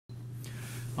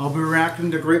I'll be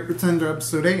reacting to Great Pretender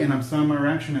Episode 8, and I'm starting my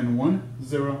reaction in 1,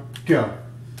 0, go.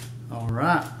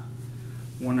 Alright.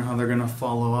 Wonder how they're gonna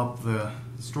follow up the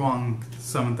strong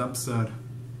 7th episode.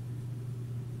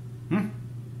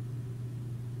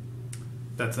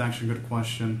 That's actually a good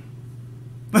question.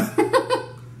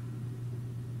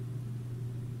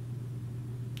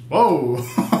 Whoa!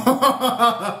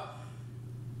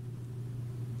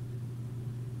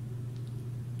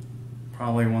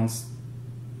 Probably wants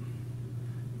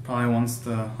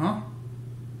to, huh?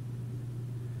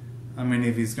 I mean,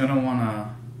 if he's gonna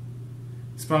wanna,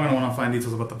 he's probably gonna wanna find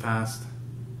details about the past.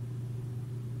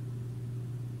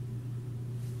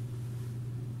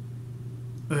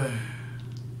 Ugh.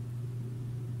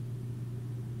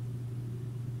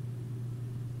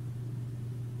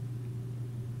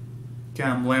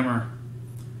 Can't blame her.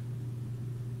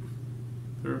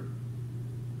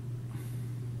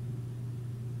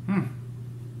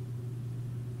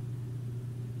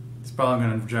 He's probably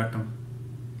gonna reject him.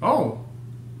 Oh!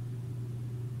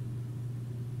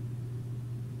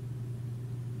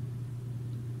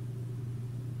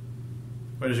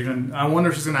 But is she gonna? I wonder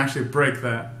if she's gonna actually break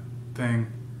that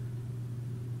thing.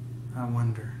 I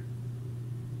wonder.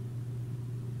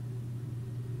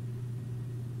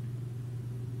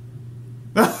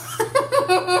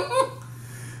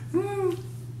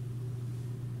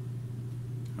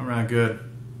 Alright, good.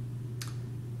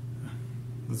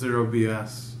 0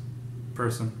 BS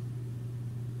person.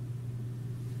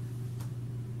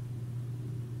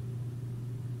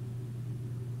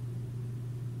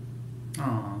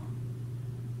 Aww.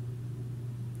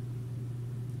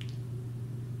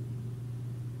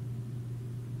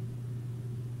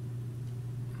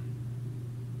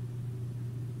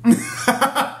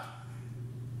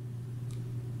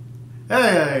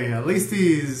 Hey, at least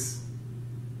he's...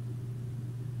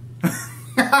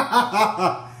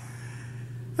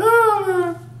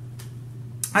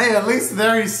 Hey, at least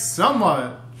there he's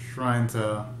somewhat trying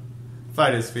to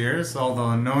fight his fears,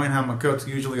 although knowing how Makoto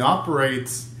usually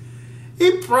operates,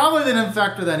 he probably didn't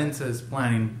factor that into his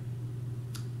planning.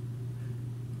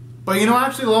 But you know, I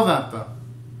actually love that though.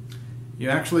 You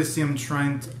actually see him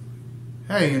trying to...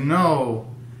 Hey, you know,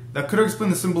 that could explain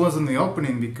the symbolism in the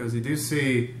opening, because you do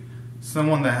see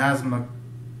someone that has...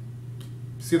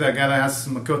 See that guy that has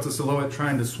Makoto's silhouette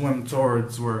trying to swim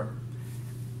towards where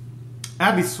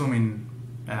Abby's swimming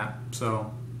at,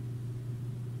 so...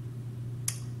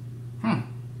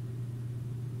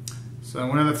 So I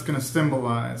wonder that's going to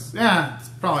symbolize... Yeah, it's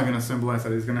probably going to symbolize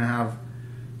that he's going to have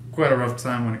quite a rough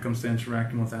time when it comes to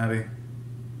interacting with Abby.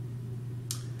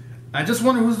 I just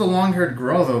wonder who's the long-haired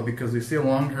girl, though, because we see a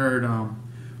long-haired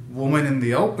woman in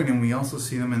the opening, and we also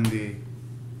see them in the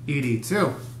ED,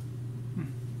 too.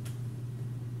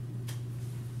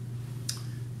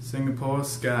 Singapore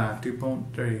Sky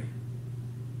 2.3.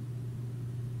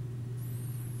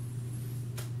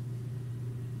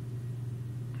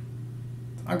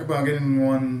 Talk about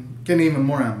getting even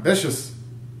more ambitious.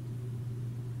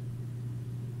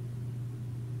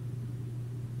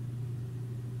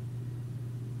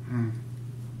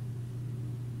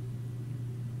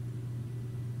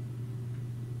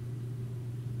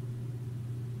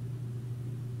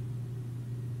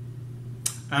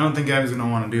 I don't think Abby's gonna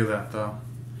want to do that though.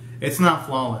 It's not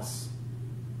flawless.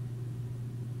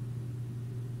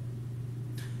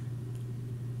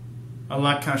 I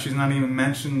like how she's not even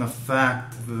mentioned the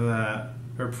fact that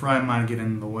her pride might get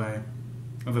in the way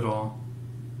of it all.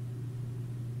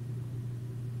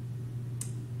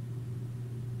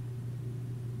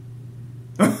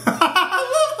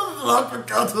 I love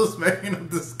Makoto's making him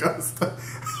disgusting.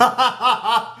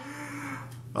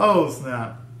 Oh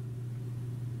snap.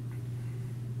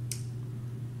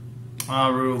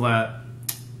 Roulette.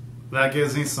 That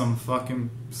gives me some fucking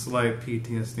slight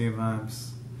PTSD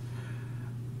vibes.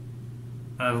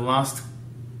 I've lost,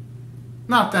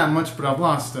 not that much, but I've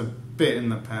lost a bit in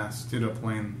the past due to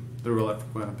playing the roulette for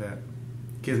quite a bit.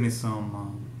 Gives me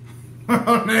some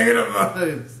negative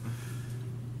vibes.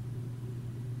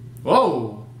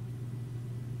 Whoa!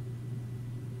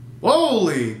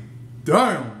 Holy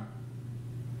damn!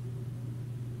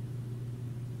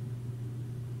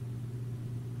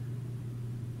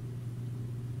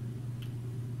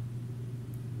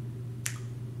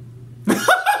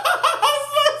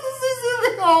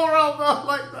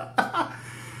 Like that.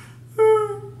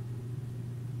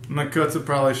 Makoto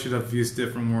probably should have used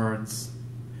different words.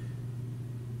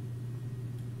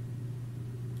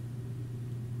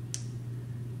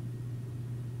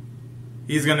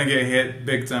 He's gonna get hit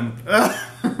big time.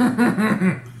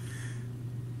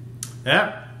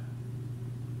 Yep.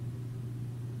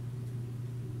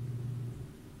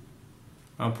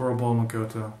 Oh, poor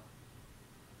Makoto.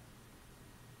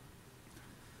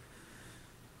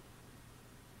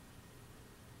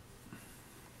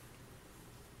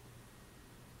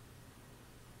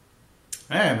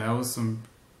 Hey, that was some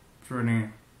pretty...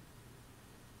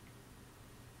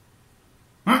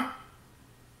 Huh?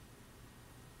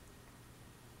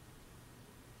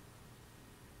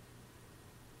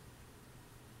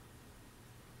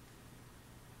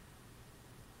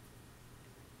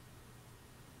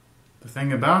 The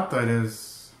thing about that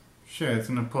is, shit, it's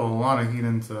gonna pull a lot of heat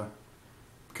into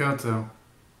Kyoto.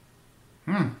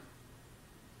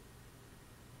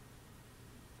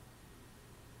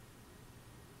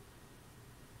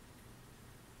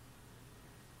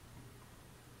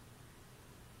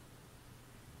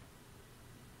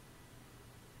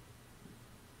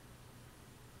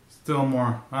 Still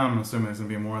more. I'm assuming there's gonna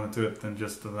be more to it than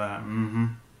just to that.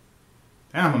 Damn,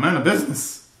 a man of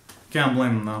business. Can't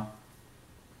blame him though.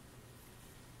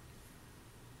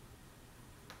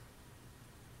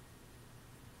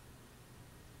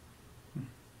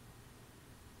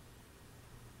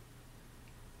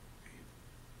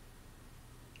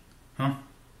 Huh?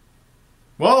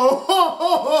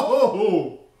 Whoa!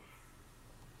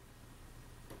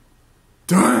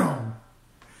 Damn!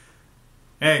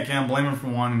 Hey, can't blame him for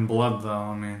wanting blood, though.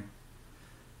 I mean,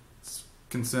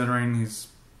 considering he's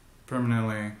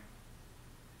permanently,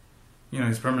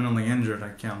 he's permanently injured, I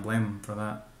can't blame him for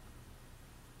that.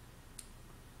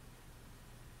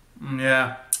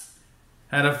 Yeah.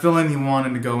 Had a feeling he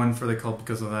wanted to go in for the cult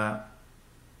because of that.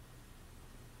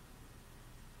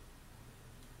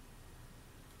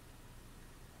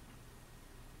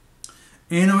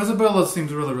 Isabella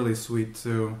seems really, really sweet,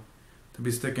 too. To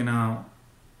be sticking out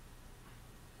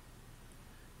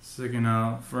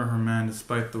for her man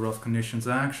despite the rough conditions.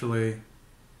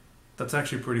 That's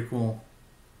actually pretty cool.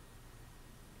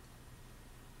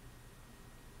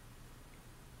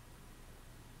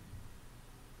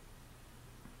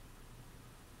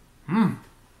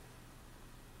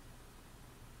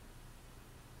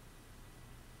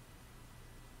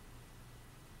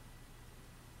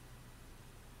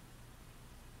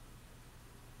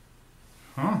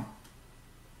 Huh.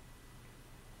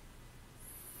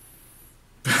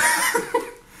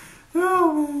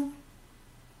 Oh, man.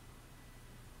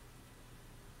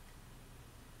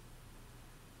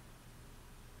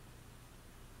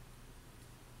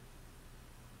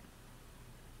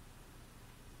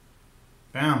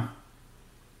 Damn.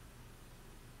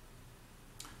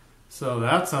 So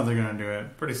that's how they're gonna do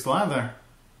it. Pretty sly there.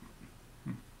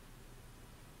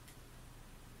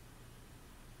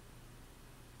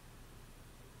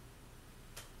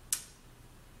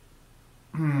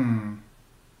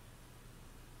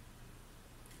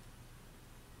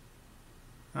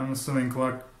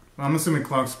 I'm assuming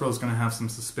Clark Sproul's gonna have some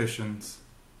suspicions.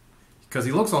 Because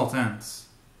he looks all tense.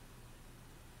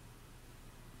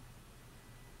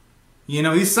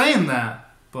 He's saying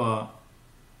that, but...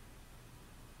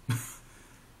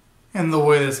 and the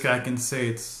way this guy can say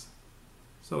it's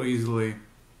so easily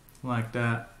like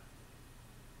that.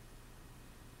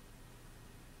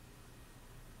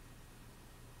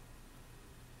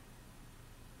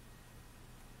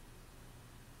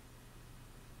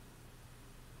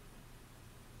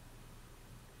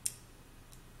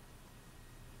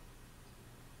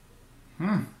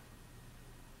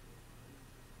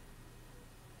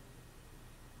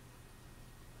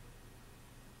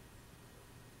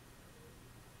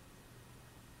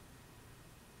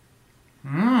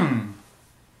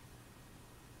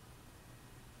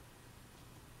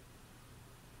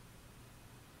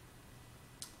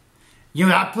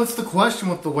 That puts the question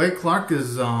with the way Clark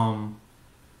is,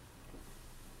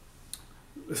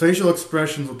 facial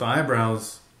expressions with the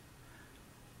eyebrows.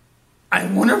 I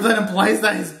wonder if that implies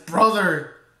that his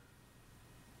brother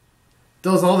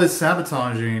does all this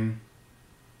sabotaging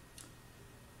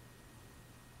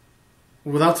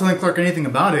without telling Clark anything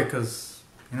about it, because,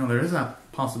 there is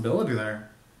that possibility there.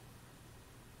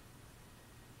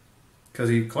 Because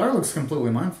Clark looks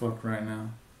completely mindfucked right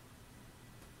now.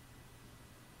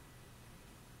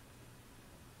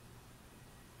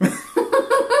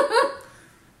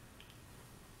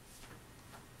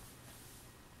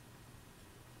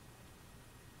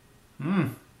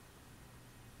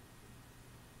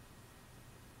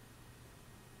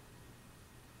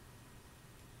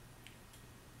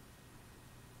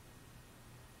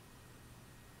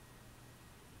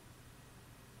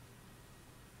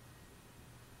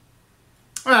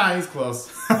 He's close.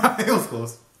 He was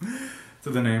close to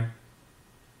the name.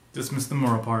 Just missed the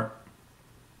moral part.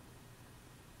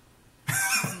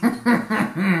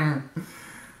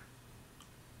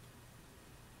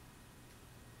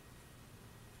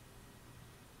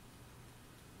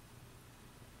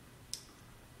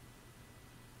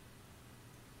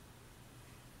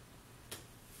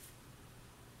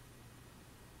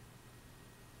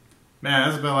 Man,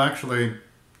 Isabel actually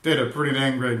did a pretty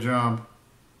dang great job.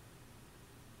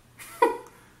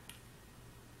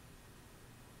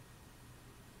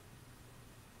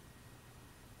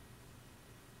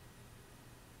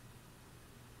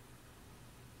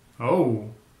 Oh.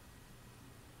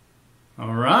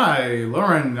 Alright,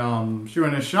 Lauren,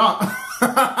 shooting a shot.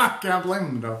 Can't blame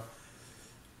him though.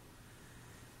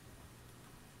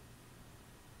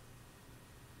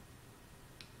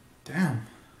 Damn.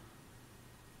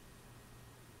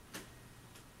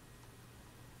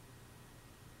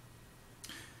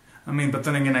 I mean, but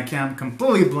then again, I can't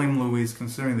completely blame Louise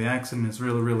considering the accident is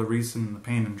really, really recent and the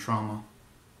pain and trauma.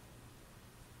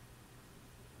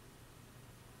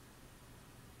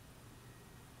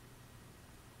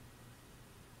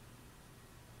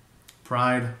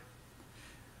 Pride.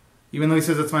 Even though he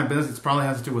says it's my business, it probably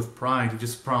has to do with pride. He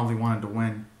just probably wanted to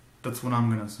win. That's what I'm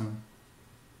going to assume.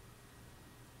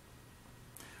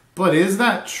 But is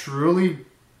that truly...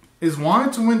 Is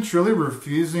wanting to win truly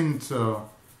refusing to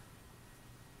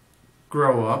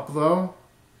grow up, though?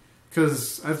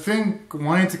 Because I think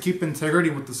wanting to keep integrity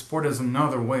with the sport is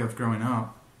another way of growing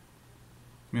up.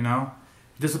 You know?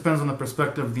 It just depends on the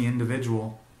perspective of the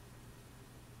individual.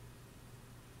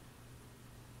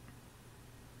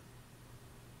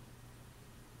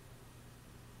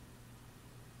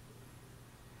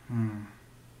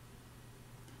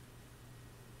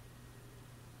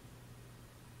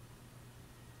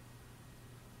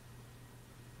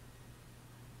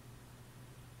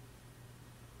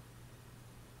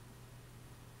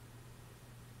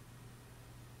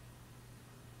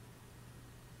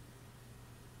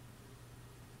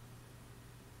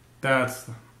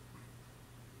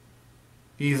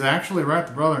 He's actually right,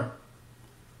 the brother.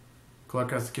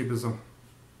 Clark has to keep his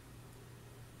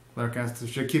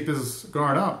should keep his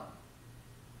guard up.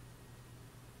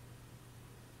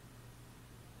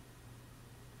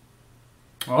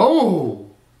 Oh!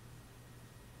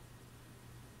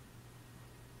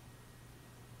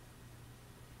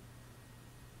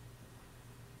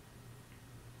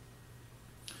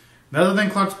 That's the thing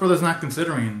Clark's brother's not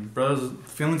considering. Brother's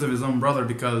feelings of his own brother,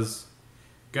 because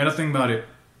gotta think about it.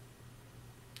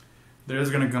 There is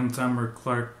gonna come a time where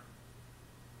Clark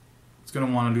is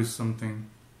gonna want to do something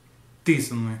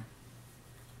decently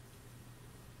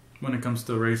when it comes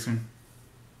to racing.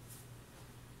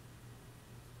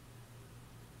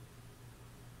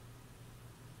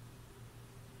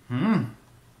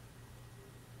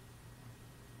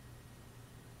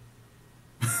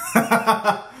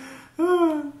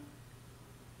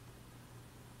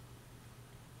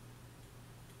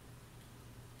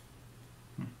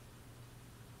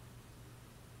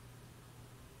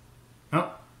 Oh.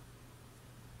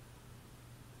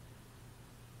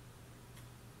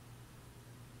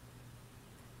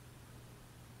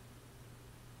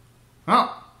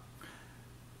 Oh.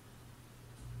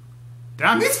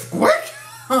 Damn, he's quick!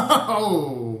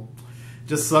 Oh.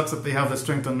 Just sucks that they have the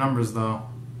strength of numbers, though.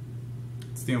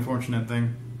 It's the unfortunate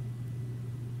thing.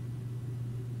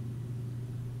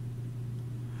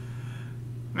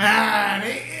 Man,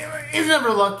 he's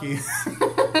never lucky.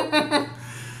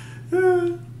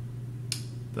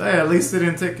 Hey, at least he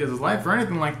didn't take his life or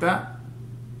anything like that.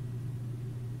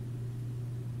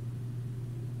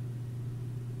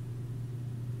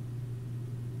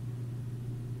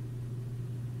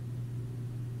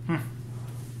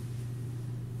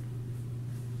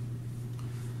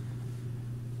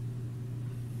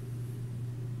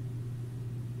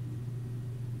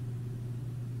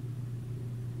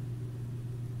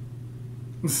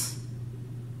 Who's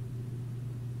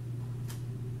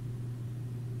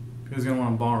gonna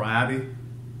want to borrow Abby?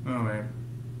 Oh wait.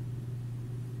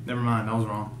 Never mind, I was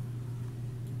wrong.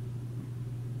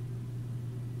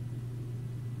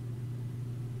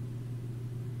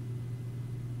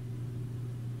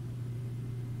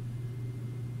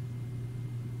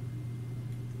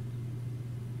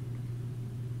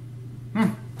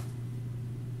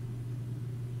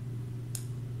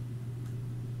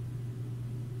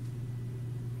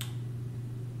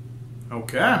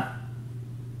 Okay.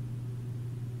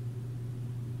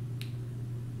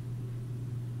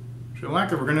 If you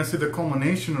like it, we're going to see the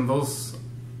culmination of those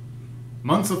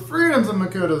months of freedoms that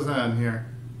Makoto's had here.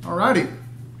 Alrighty.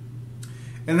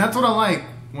 And that's what I like.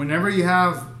 Whenever you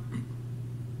have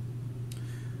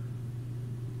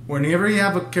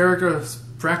a character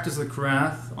practice the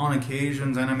craft, on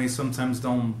occasions enemies sometimes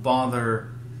don't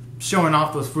bother showing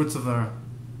off those fruits of the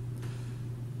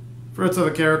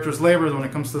character's labor when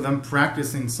it comes to them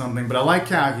practicing something. But I like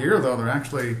how here, though, they're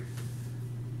actually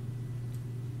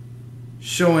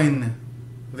showing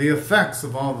the effects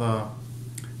of all the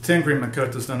tinkering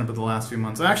Makoto's done over the last few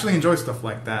months. I actually enjoy stuff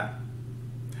like that.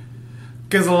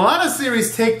 Because a lot of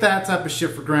series take that type of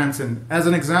shit for granted. As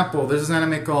an example, there's an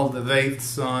anime called The Eighth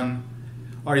Son.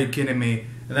 Are you kidding me?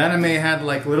 The anime had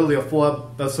like literally a full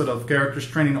episode of characters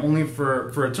training only for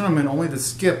a tournament, only to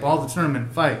skip all the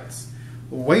tournament fights.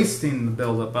 Wasting the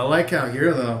build-up. I like how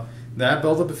here though, that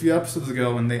build-up a few episodes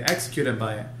ago and they executed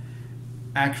by it.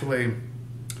 Actually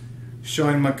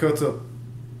showing Makoto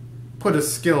put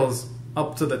his skills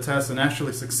up to the test and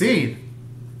actually succeed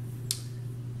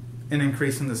in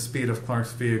increasing the speed of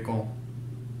Clark's vehicle.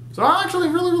 So I actually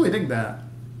really dig that.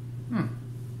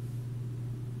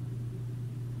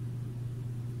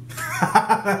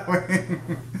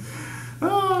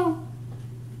 Oh.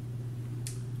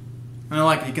 And I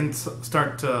like you can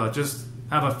start to just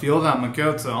have a feel that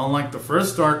Makoto, unlike the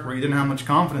first arc where he didn't have much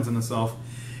confidence in himself,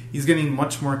 he's getting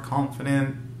much more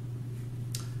confident.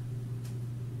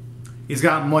 He's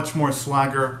got much more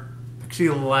swagger. I actually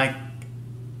like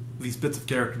these bits of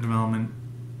character development.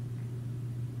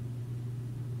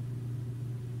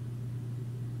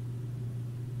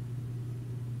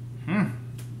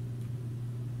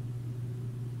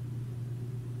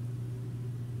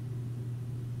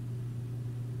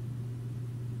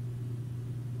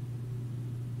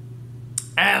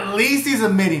 At least he's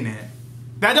admitting it.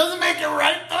 That doesn't make it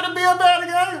right though to be a bad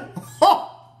guy.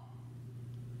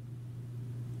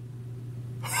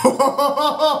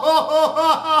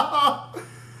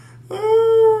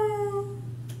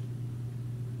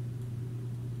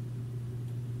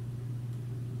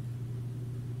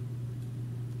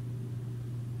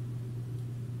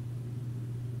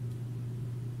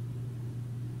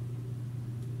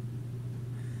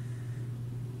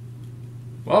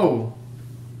 Whoa.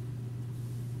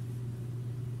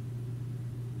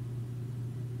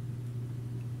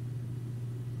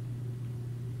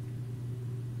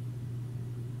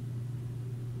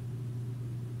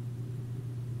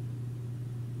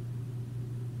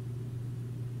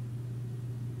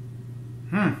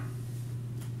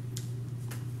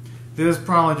 This is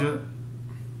probably just...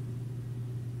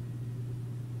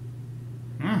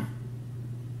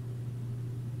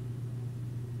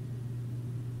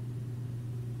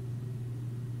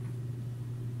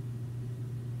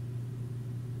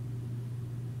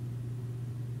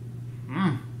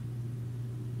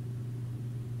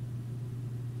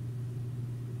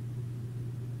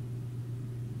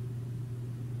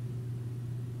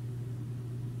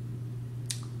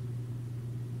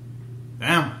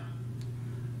 Damn.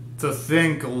 To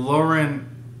think Lauren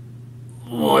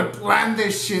would plan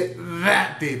this shit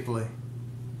that deeply.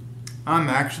 I'm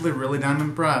actually really damn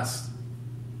impressed.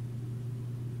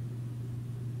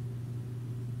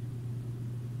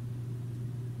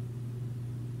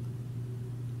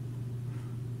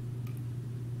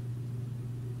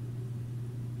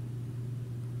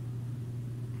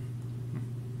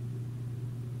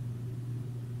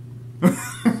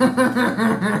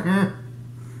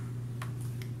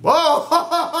 Whoa!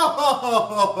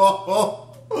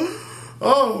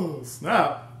 Oh,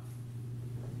 snap.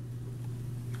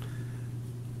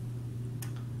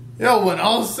 Yo, when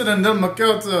all's said and done,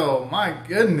 Makoto, my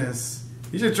goodness.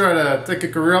 You should try to take a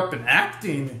career up in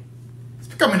acting. It's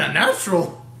becoming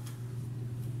unnatural.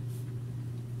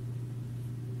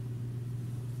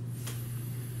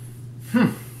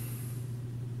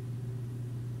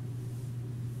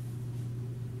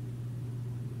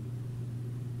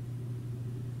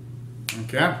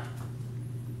 Okay.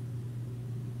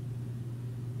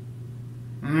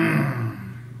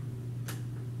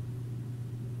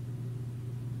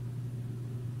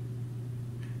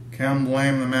 Can't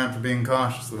blame the man for being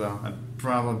cautious, though. I'd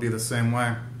probably be the same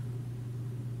way.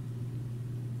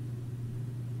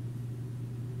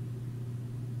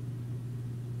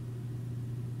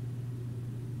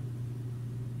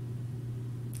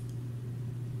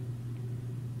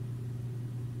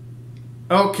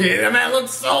 Okay, that man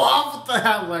looks so off with the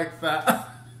hat like that.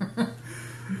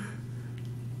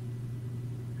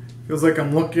 Feels like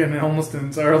I'm looking at almost an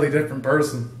entirely different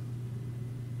person.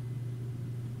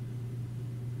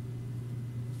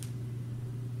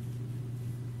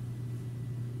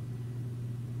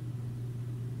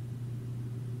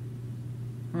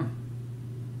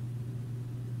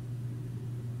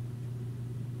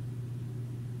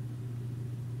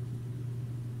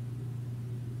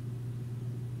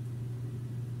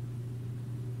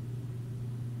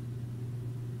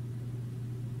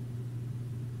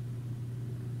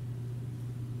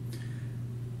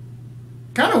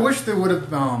 Kind of wish they would have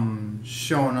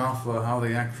shown off how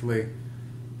they actually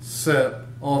set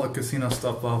all the casino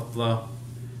stuff up, though.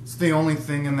 It's the only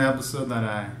thing in the episode that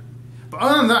I... But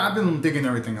other than that, I've been digging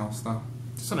everything else, though.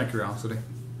 Just out of curiosity.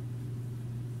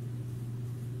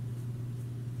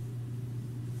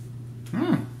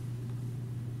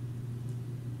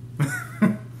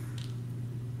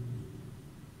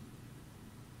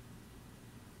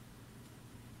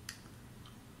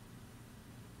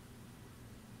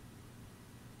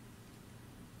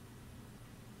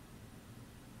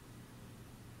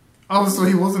 Oh, so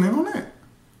he wasn't in on it?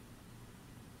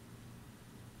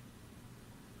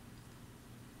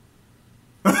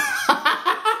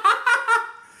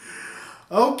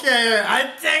 Okay,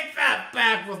 I take that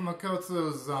back with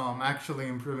Makoto's actually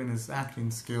improving his acting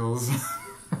skills.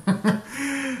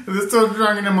 They're still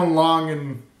dragging him along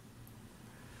and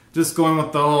just going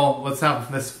with the whole, let's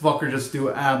have this fucker just do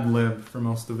ad-lib for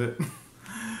most of it.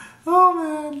 Oh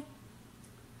man.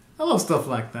 I love stuff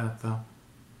like that though.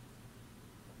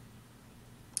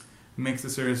 It makes the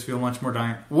series feel much more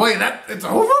dynamic. Wait, it's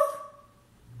over?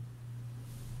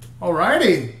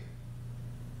 Alrighty.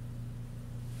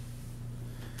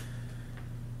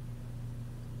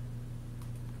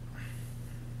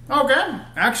 Okay,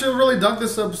 actually really dug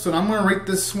this episode. I'm going to rate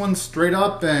this one straight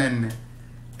up an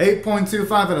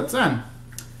 8.25 out of 10.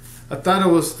 I thought it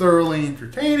was thoroughly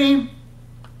entertaining.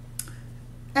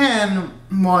 And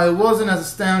while it wasn't as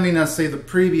astounding as, say, the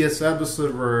previous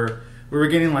episode where we were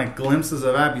getting like glimpses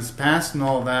of Abby's past and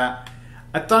all that,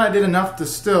 I thought I did enough to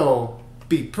still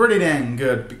be pretty dang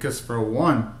good. Because for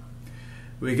one,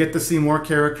 we get to see more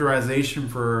characterization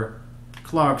for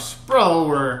Clark Sproul,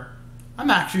 where I'm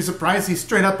actually surprised he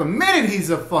straight up admitted he's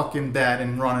a fucking dad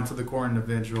and run into the core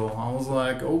individual. I was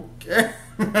like, okay.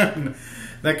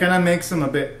 That kind of makes him a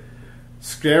bit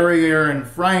scarier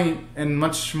and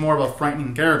much more of a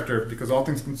frightening character, because all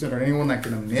things considered, anyone that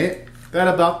can admit that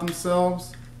about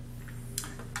themselves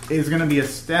is going to be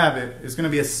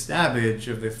a savage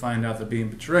if they find out they're being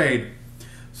betrayed.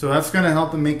 So that's going to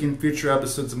help them making future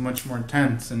episodes much more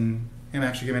intense and him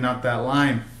actually giving out that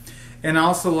line. And I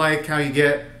also like how you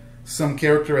get some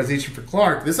characterization for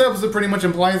Clark. This episode pretty much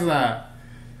implies that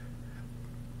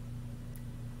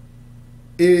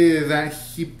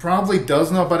he probably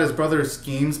does know about his brother's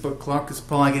schemes, but Clark is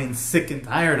probably getting sick and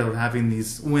tired of having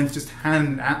these wins just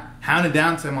handed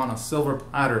down to him on a silver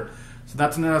platter. So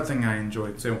that's another thing I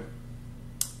enjoyed too.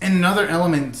 And another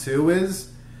element too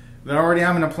is they're already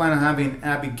having a plan of having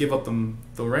Abby give up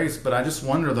the race, but I just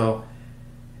wonder though,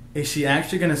 is she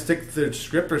actually going to stick to the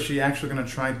script, or is she actually going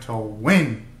to try to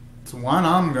win? It's one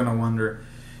I'm going to wonder.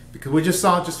 Because we just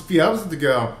saw just a few episodes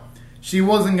ago, she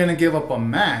wasn't going to give up a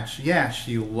match. Yeah,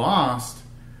 she lost,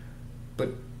 but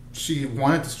she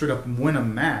wanted to straight up win a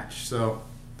match. So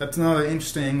that's another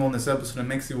interesting angle in this episode. It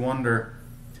makes you wonder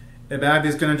if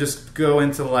Abby's going to just go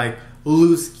into like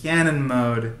loose cannon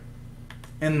mode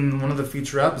in one of the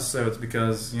future episodes,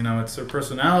 because, you know, it's her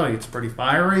personality. It's pretty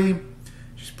fiery.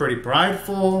 She's pretty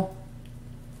prideful.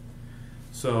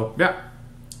 So, yeah.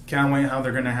 Can't wait how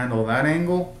they're going to handle that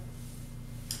angle.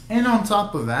 And on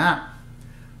top of that,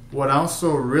 what I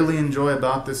also really enjoy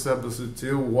about this episode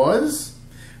too was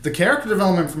the character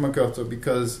development from Makoto,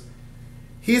 because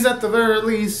he's at the very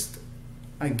least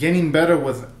getting better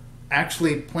with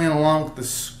actually playing along with the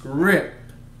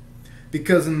script.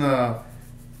 Because in the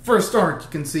first arc, you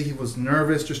can see he was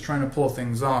nervous, just trying to pull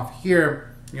things off.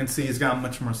 Here, you can see he's got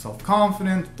much more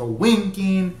self-confidence, the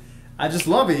winking. I just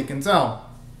love it, you can tell.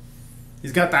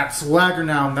 He's got that swagger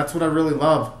now, and that's what I really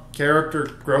love. Character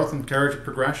growth and character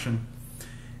progression.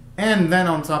 And then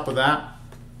on top of that,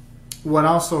 what I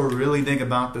also really dig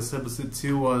about this episode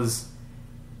too was,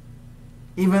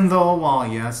 even though, while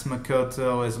yes,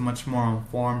 Makoto is much more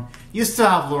informed, you still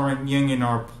have Lauren yanking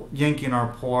our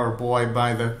poor boy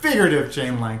by the figurative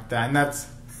chain like that, and that's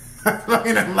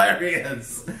fucking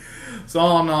hilarious. So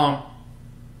all in all,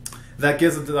 that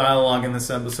gives the dialogue in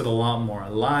this episode a lot more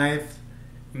alive.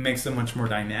 It makes it much more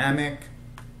dynamic.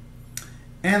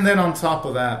 And then on top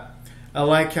of that, I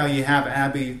like how you have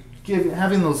Abby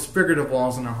having those figurative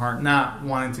walls in her heart, not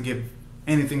wanting to give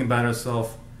anything about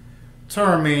herself to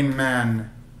her main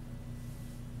man,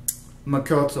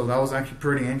 Makoto. That was actually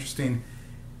pretty interesting.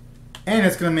 And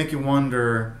it's going to make you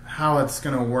wonder how it's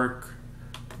going to work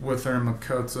with her and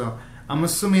Makoto. I'm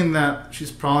assuming that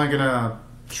she's probably going to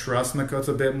trust Makoto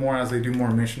a bit more as they do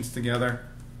more missions together.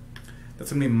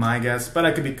 That's going to be my guess, but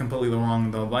I could be completely wrong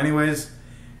though. But anyways,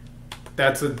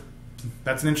 that's an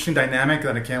interesting dynamic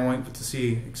that I can't wait to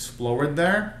see explored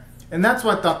there. And that's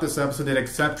why I thought this episode did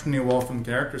exceptionally well from a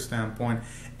character standpoint.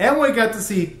 And we got to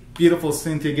see beautiful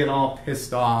Cynthia get all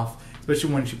pissed off,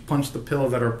 especially when she punched the pillow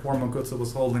that her poor Makoto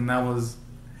was holding. That was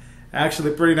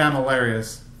actually pretty damn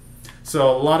hilarious. So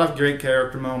a lot of great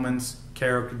character moments,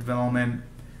 character development,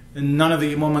 and none of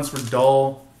the moments were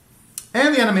dull.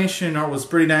 And the animation art was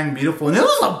pretty dang beautiful. And it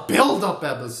was a build-up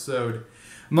episode.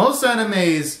 Most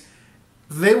animes,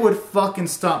 they would fucking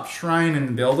stop trying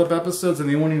and build up episodes and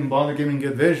they wouldn't even bother giving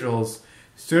good visuals.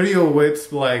 Studio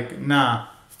Wit's like, nah,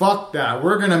 fuck that.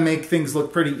 We're gonna make things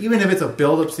look pretty. Even if it's a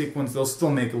build up sequence, they'll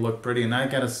still make it look pretty. And I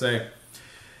gotta say,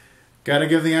 gotta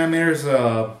give the animators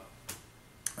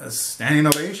a standing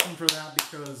ovation for that,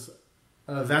 because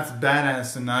that's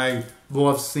badass, and I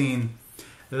love seeing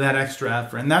that extra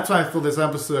effort. And that's why I feel this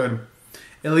episode,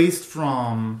 at least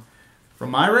from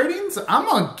my ratings, I'm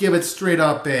gonna give it straight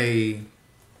up a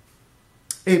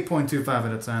 8.25 out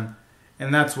of 10.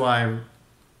 And that's why I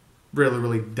really,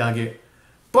 really dug it.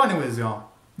 But anyways, y'all,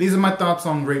 these are my thoughts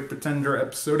on Great Pretender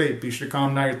episode 8. Be sure to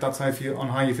comment down your thoughts on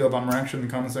how you feel about my reaction in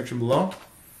the comment section below.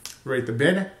 Rate the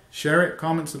vid, share it,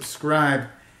 comment, subscribe,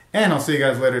 and I'll see you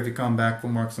guys later if you come back for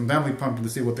more, because I'm definitely pumped to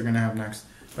see what they're going to have next.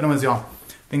 But anyways, y'all,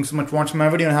 thanks so much for watching my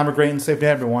video, and have a great and safe day,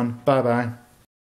 everyone. Bye-bye.